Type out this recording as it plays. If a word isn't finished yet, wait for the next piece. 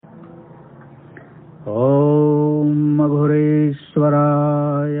Om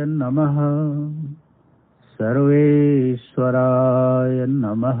Aghureshwaraya Namaha Sarveshwaraya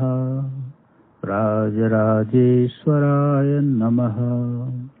Namaha Rajarajeshwaraya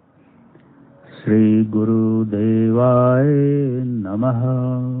Namaha Sri Guru Devaya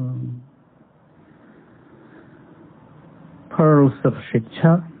Namaha. Pearls of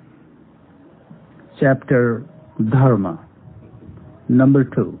Shiksha, Chapter Dharma, Number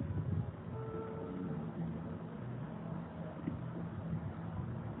 2.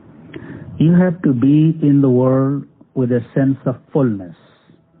 You have to be in the world with a sense of fullness.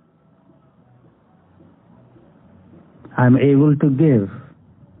 I'm able to give.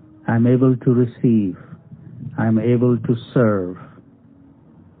 I'm able to receive. I'm able to serve.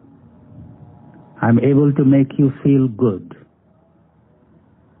 I'm able to make you feel good.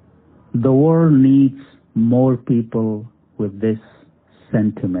 The world needs more people with this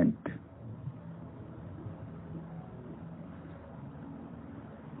sentiment.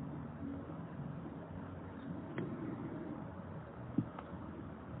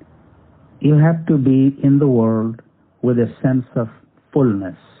 You have to be in the world with a sense of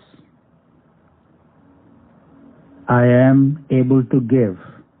fullness. I am able to give.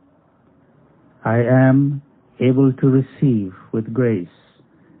 I am able to receive with grace.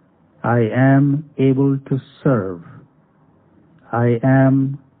 I am able to serve. I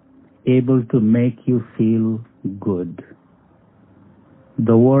am able to make you feel good.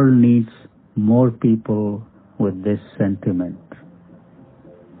 The world needs more people with this sentiment.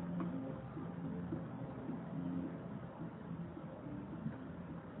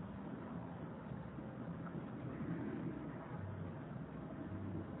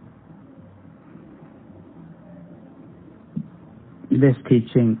 This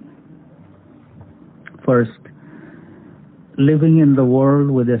teaching, first, living in the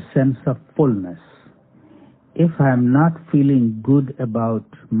world with a sense of fullness. If I'm not feeling good about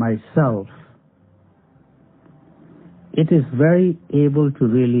myself, it's very difficult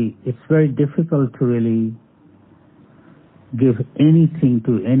to really give anything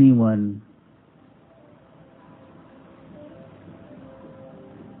to anyone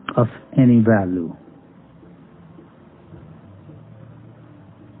of any value.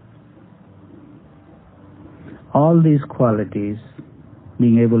 All these qualities,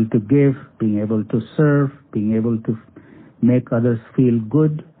 being able to give, being able to serve, being able to make others feel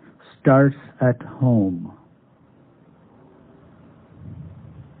good, starts at home.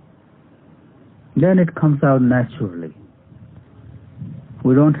 Then it comes out naturally.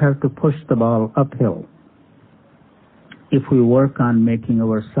 We don't have to push the ball uphill. If we work on making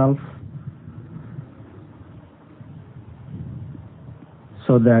ourselves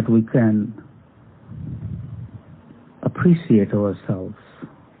so that we can appreciate ourselves,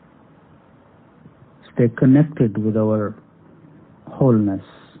 stay connected with our wholeness.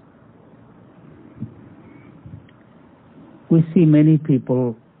 We see many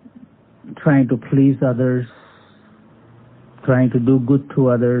people trying to please others, trying to do good to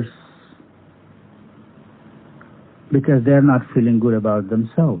others, because they're not feeling good about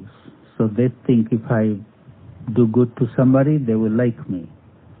themselves. So they think if I do good to somebody, they will like me.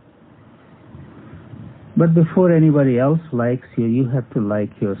 But before anybody else likes you, you have to like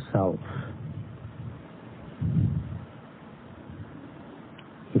yourself.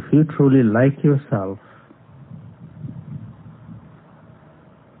 If you truly like yourself,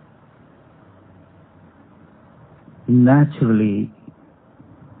 naturally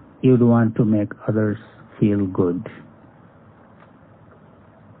you'd want to make others feel good.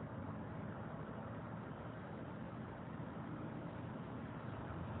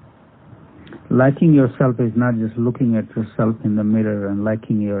 Liking yourself is not just looking at yourself in the mirror and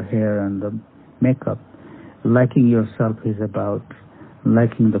liking your hair and the makeup. Liking yourself is about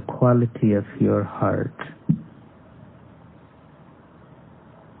liking the quality of your heart.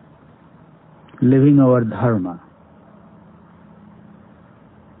 Living our dharma.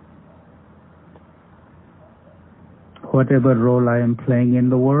 Whatever role I am playing in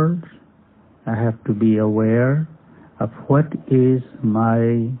the world, I have to be aware of what is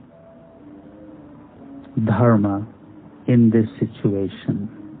my dharma in this situation.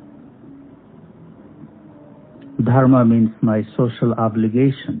 Dharma means my social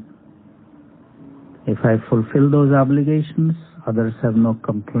obligation. If I fulfill those obligations, others have no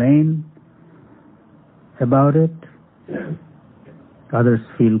complaint about it, others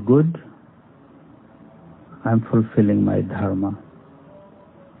feel good, I'm fulfilling my dharma.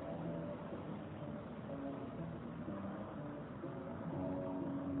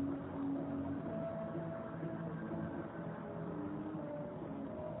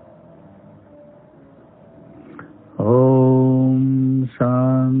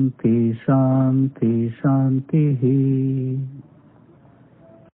 Shanti, Shanti, Shanti.